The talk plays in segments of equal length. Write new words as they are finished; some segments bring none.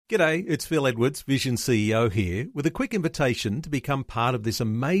G'day, it's Phil Edwards, Vision CEO here, with a quick invitation to become part of this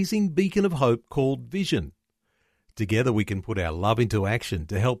amazing beacon of hope called Vision. Together we can put our love into action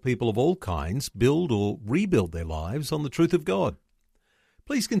to help people of all kinds build or rebuild their lives on the truth of God.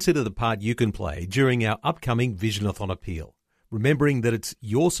 Please consider the part you can play during our upcoming Visionathon appeal, remembering that it's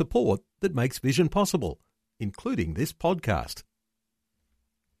your support that makes Vision possible, including this podcast.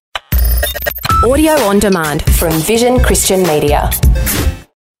 Audio on demand from Vision Christian Media.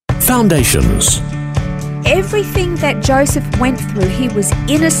 Foundations. Everything that Joseph went through, he was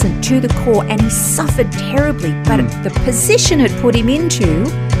innocent to the core and he suffered terribly. But the position it put him into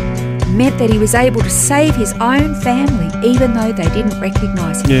meant that he was able to save his own family, even though they didn't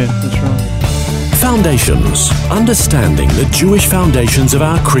recognise him. Yeah, that's right. Foundations. Understanding the Jewish foundations of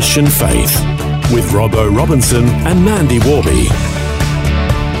our Christian faith. With Robbo Robinson and Mandy Warby.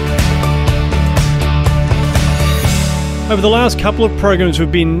 Over the last couple of programs,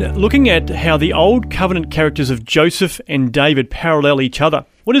 we've been looking at how the Old Covenant characters of Joseph and David parallel each other.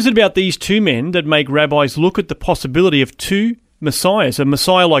 What is it about these two men that make rabbis look at the possibility of two messiahs? A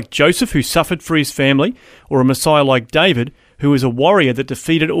messiah like Joseph, who suffered for his family, or a messiah like David, who was a warrior that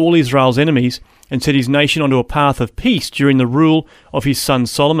defeated all Israel's enemies and set his nation onto a path of peace during the rule of his son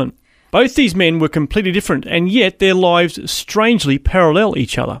Solomon. Both these men were completely different, and yet their lives strangely parallel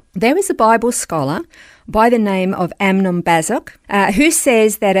each other. There is a Bible scholar by the name of Amnon Bazok, who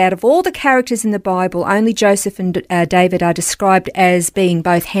says that out of all the characters in the Bible, only Joseph and David are described as being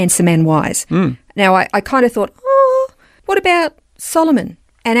both handsome and wise. Now, I kind of thought, what about Solomon?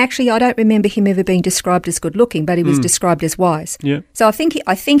 And actually, I don't remember him ever being described as good-looking, but he was described as wise. Yeah. So I think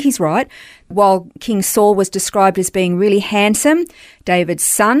he's right. While King Saul was described as being really handsome, David's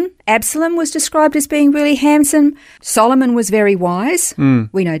son, Absalom, was described as being really handsome. Solomon was very wise.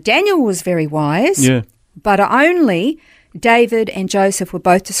 We know Daniel was very wise. Yeah. But only David and Joseph were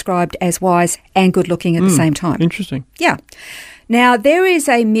both described as wise and good-looking at the same time. Interesting. Yeah. Now, there is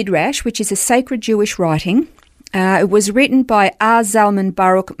a Midrash, which is a sacred Jewish writing. It was written by Zalman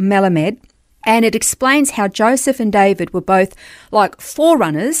Baruch Melamed, and it explains how Joseph and David were both like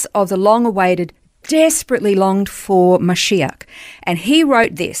forerunners of the long-awaited, desperately longed-for Mashiach. And he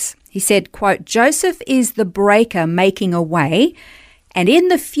wrote this. He said, quote, "Joseph is the breaker making a way, and in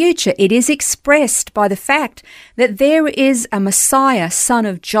the future it is expressed by the fact that there is a Messiah, son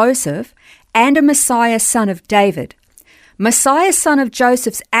of Joseph, and a Messiah, son of David. Messiah, son of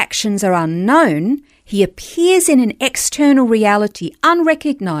Joseph's actions are unknown. He appears in an external reality,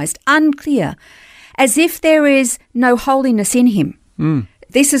 unrecognized, unclear, as if there is no holiness in him."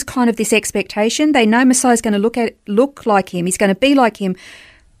 This is kind of this expectation. They know Messiah is going to look like him. He's going to be like him,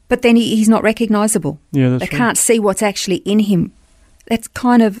 but then he's not recognizable. Yeah, that's They right. can't see what's actually in him. That's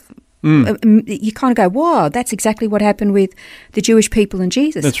kind of, you kind of go, wow, that's exactly what happened with the Jewish people and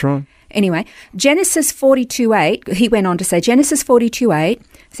Jesus. That's right. Anyway, Genesis 42:8, he went on to say, Genesis 42:8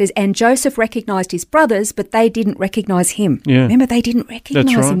 says, "And Joseph recognized his brothers, but they didn't recognize him." Yeah. Remember, they didn't recognize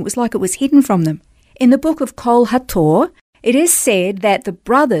That's right. him. It was like it was hidden from them. In the book of Kol HaTor, it is said that the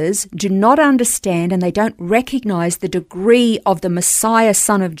brothers do not understand and they don't recognize the degree of the Messiah,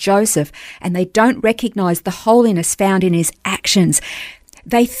 son of Joseph, and they don't recognize the holiness found in his actions.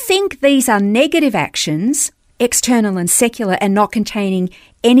 They think these are negative actions, external and secular, and not containing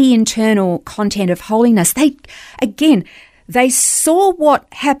any internal content of holiness. They saw what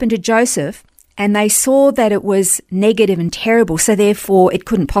happened to Joseph and they saw that it was negative and terrible, so therefore it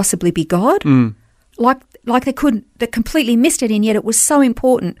couldn't possibly be God. Like they completely missed it, and yet it was so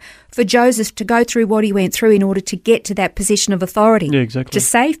important for Joseph to go through what he went through in order to get to that position of authority. Yeah, exactly. To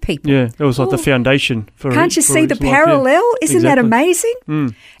save people. Yeah, that was like the foundation for Can't you for see the his life, parallel? yeah. Isn't that Exactly.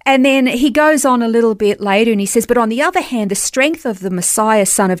 amazing? And then he goes on a little bit later and he says, "But on the other hand, the strength of the Messiah,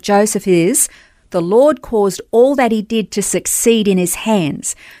 son of Joseph, is the Lord caused all that he did to succeed in his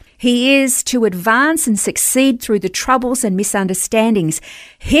hands. He is to advance and succeed through the troubles and misunderstandings.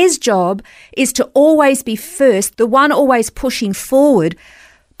 His job is to always be first, the one always pushing forward,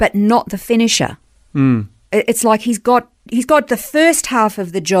 but not the finisher." It's like he's got the first half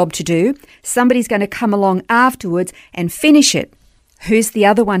of the job to do. Somebody's going to come along afterwards and finish it. Who's the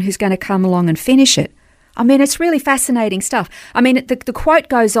other one who's going to come along and finish it? I mean, it's really fascinating stuff. I mean, the quote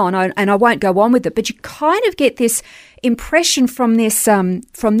goes on, and I won't go on with it, but you kind of get this impression from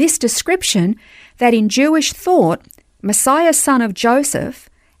this description that in Jewish thought, Messiah, son of Joseph,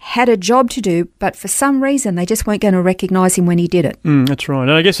 had a job to do, but for some reason they just weren't going to recognise him when he did it. That's right.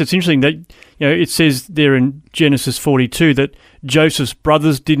 And I guess it's interesting that it says there in Genesis 42 that Joseph's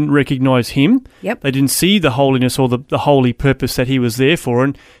brothers didn't recognise him. Yep. They didn't see the holiness or the holy purpose that he was there for.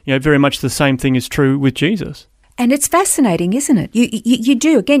 And very much the same thing is true with Jesus. And it's fascinating, isn't it? You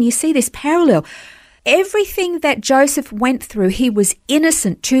do. Again, you see this parallel. Everything that Joseph went through, he was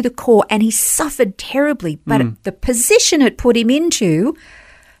innocent to the core and he suffered terribly. But the position it put him into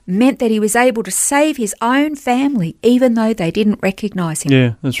meant that he was able to save his own family, even though they didn't recognise him.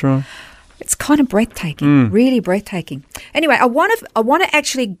 Yeah, that's right. It's kind of breathtaking, really breathtaking. Anyway, I want to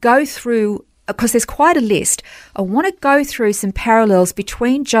actually go through, because there's quite a list, I want to go through some parallels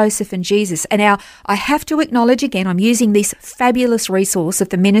between Joseph and Jesus. And now I have to acknowledge again, I'm using this fabulous resource of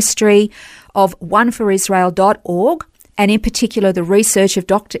the ministry of oneforisrael.org, and in particular the research of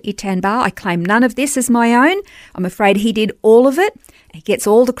Dr. Itan Bar. I claim none of this as my own. I'm afraid he did all of it. He gets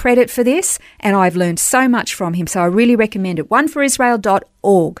all the credit for this, and I've learned so much from him. So I really recommend it,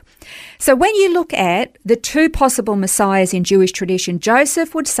 oneforisrael.org. So when you look at the two possible messiahs in Jewish tradition,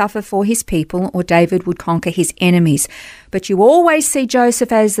 Joseph would suffer for his people or David would conquer his enemies. But you always see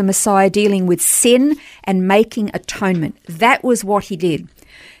Joseph as the Messiah dealing with sin and making atonement. That was what he did.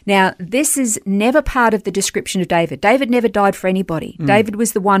 Now, this is never part of the description of David. David never died for anybody. David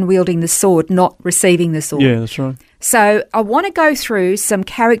was the one wielding the sword, not receiving the sword. Yeah, that's right. So I want to go through some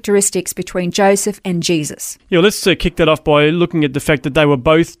characteristics between Joseph and Jesus. Yeah, let's kick that off by looking at the fact that they were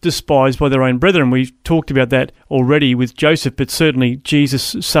both despised by their own brethren. We've talked about that already with Joseph, but certainly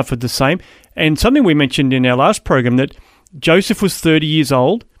Jesus suffered the same. And something we mentioned in our last program, that Joseph was 30 years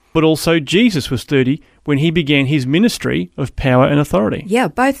old, but also Jesus was 30 when he began his ministry of power and authority. Yeah,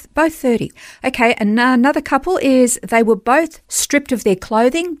 both 30. Okay, and another couple is they were both stripped of their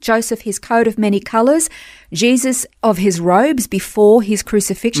clothing. Joseph, his coat of many colours. Jesus, of his robes before his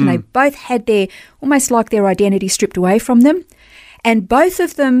crucifixion. They both had almost like their identity stripped away from them. And both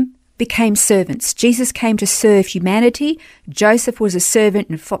of them became servants. Jesus came to serve humanity. Joseph was a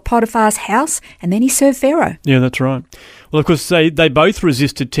servant in Potiphar's house, and then he served Pharaoh. Yeah, that's right. Well, of course, they both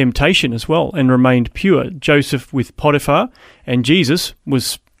resisted temptation as well and remained pure. Joseph with Potiphar, and Jesus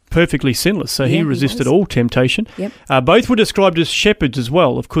was perfectly sinless, so he resisted all temptation. Yep. Both were described as shepherds as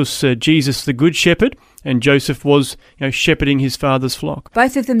well. Of course, Jesus the good shepherd, and Joseph was shepherding his father's flock.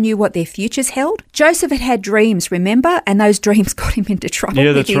 Both of them knew what their futures held. Joseph had dreams, remember, and those dreams got him into trouble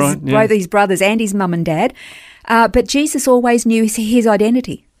with both his brothers and his mum and dad. But Jesus always knew his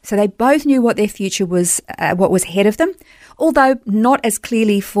identity. So they both knew what their future was, what was ahead of them, although not as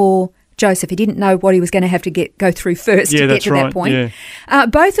clearly for Joseph. He didn't know what he was going to have to go through first to get to that point. Yeah.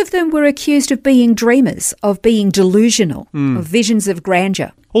 Both of them were accused of being dreamers, of being delusional, of visions of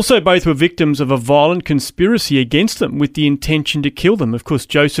grandeur. Also, both were victims of a violent conspiracy against them with the intention to kill them. Of course,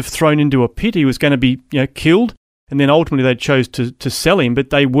 Joseph thrown into a pit, he was going to be killed, and then ultimately they chose to sell him,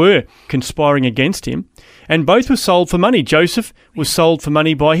 but they were conspiring against him. And both were sold for money. Joseph was sold for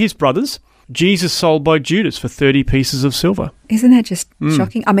money by his brothers. Jesus sold by Judas for 30 pieces of silver. Isn't that just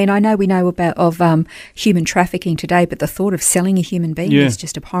shocking? I mean, I know we know of human trafficking today, but the thought of selling a human being is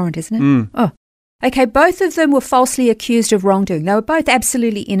just abhorrent, isn't it? Oh. Okay, both of them were falsely accused of wrongdoing. They were both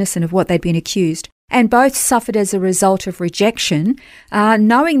absolutely innocent of what they'd been accused, and both suffered as a result of rejection,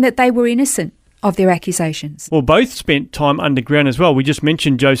 knowing that they were innocent of their accusations. Well, both spent time underground as well. We just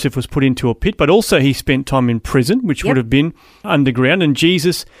mentioned Joseph was put into a pit, but also he spent time in prison, which would have been underground, and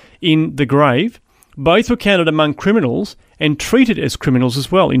Jesus in the grave. Both were counted among criminals and treated as criminals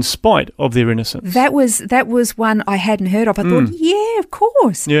as well, in spite of their innocence. That was one I hadn't heard of. I thought, yeah, of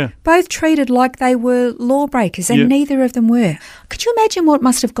course. Yeah. Both treated like they were lawbreakers, and neither of them were. Could you imagine what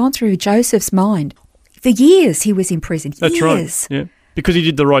must have gone through Joseph's mind? For years he was in prison. That's right. Yeah. Because he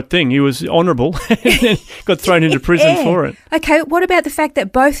did the right thing. He was honourable and then got thrown into prison for it. Okay, what about the fact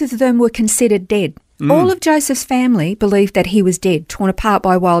that both of them were considered dead? All of Joseph's family believed that he was dead, torn apart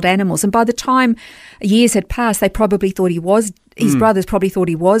by wild animals. And by the time years had passed, they probably thought he was, his brothers probably thought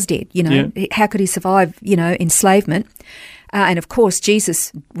he was dead. How could he survive, enslavement? And of course,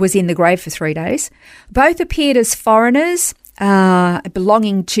 Jesus was in the grave for 3 days. Both appeared as foreigners,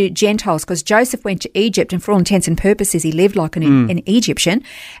 belonging to Gentiles, because Joseph went to Egypt, and for all intents and purposes he lived like an Egyptian,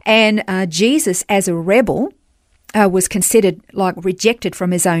 and Jesus, as a rebel, was considered like rejected from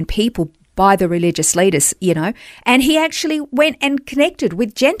his own people by the religious leaders, and he actually went and connected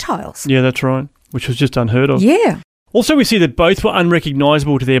with Gentiles. Yeah, that's right, which was just unheard of. Yeah. Also, we see that both were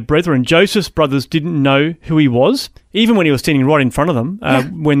unrecognisable to their brethren. Joseph's brothers didn't know who he was, even when he was standing right in front of them,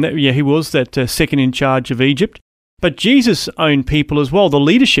 when he was that second in charge of Egypt. But Jesus' own people as well, the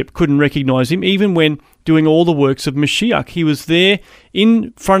leadership couldn't recognise him, even when doing all the works of Mashiach. He was there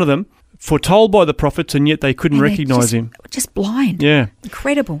in front of them, foretold by the prophets, and yet they couldn't recognise him. Just blind. Yeah.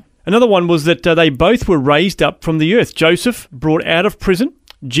 Incredible. Another one was that they both were raised up from the earth. Joseph brought out of prison,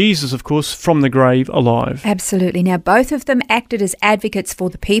 Jesus, of course, from the grave alive. Absolutely. Now, both of them acted as advocates for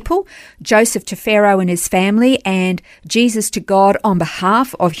the people, Joseph to Pharaoh and his family, and Jesus to God on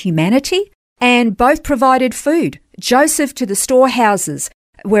behalf of humanity. And both provided food. Joseph to the storehouses,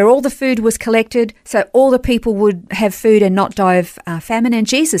 where all the food was collected, so all the people would have food and not die of famine, and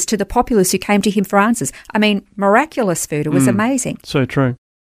Jesus to the populace who came to him for answers. I mean, miraculous food. It was amazing. So true.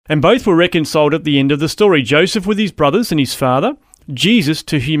 And both were reconciled at the end of the story. Joseph with his brothers and his father, Jesus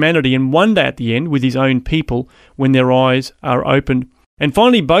to humanity, and one day at the end with his own people when their eyes are opened. And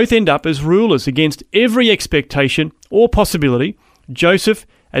finally, both end up as rulers against every expectation or possibility. Joseph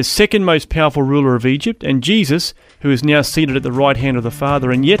as second most powerful ruler of Egypt, and Jesus, who is now seated at the right hand of the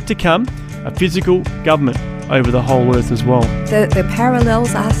Father, and yet to come, a physical government over the whole earth as well. The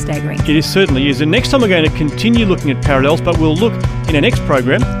parallels are staggering. It certainly is. And next time we're going to continue looking at parallels, but we'll look in our next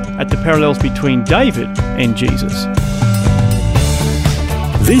program at the parallels between David and Jesus.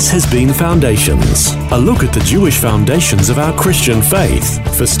 This has been Foundations, a look at the Jewish foundations of our Christian faith.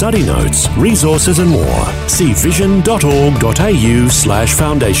 For study notes, resources and more, see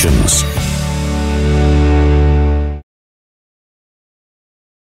vision.org.au/foundations.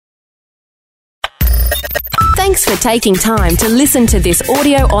 Thanks for taking time to listen to this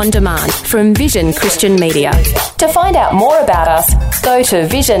audio on demand from Vision Christian Media. To find out more about us, go to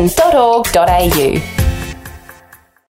vision.org.au.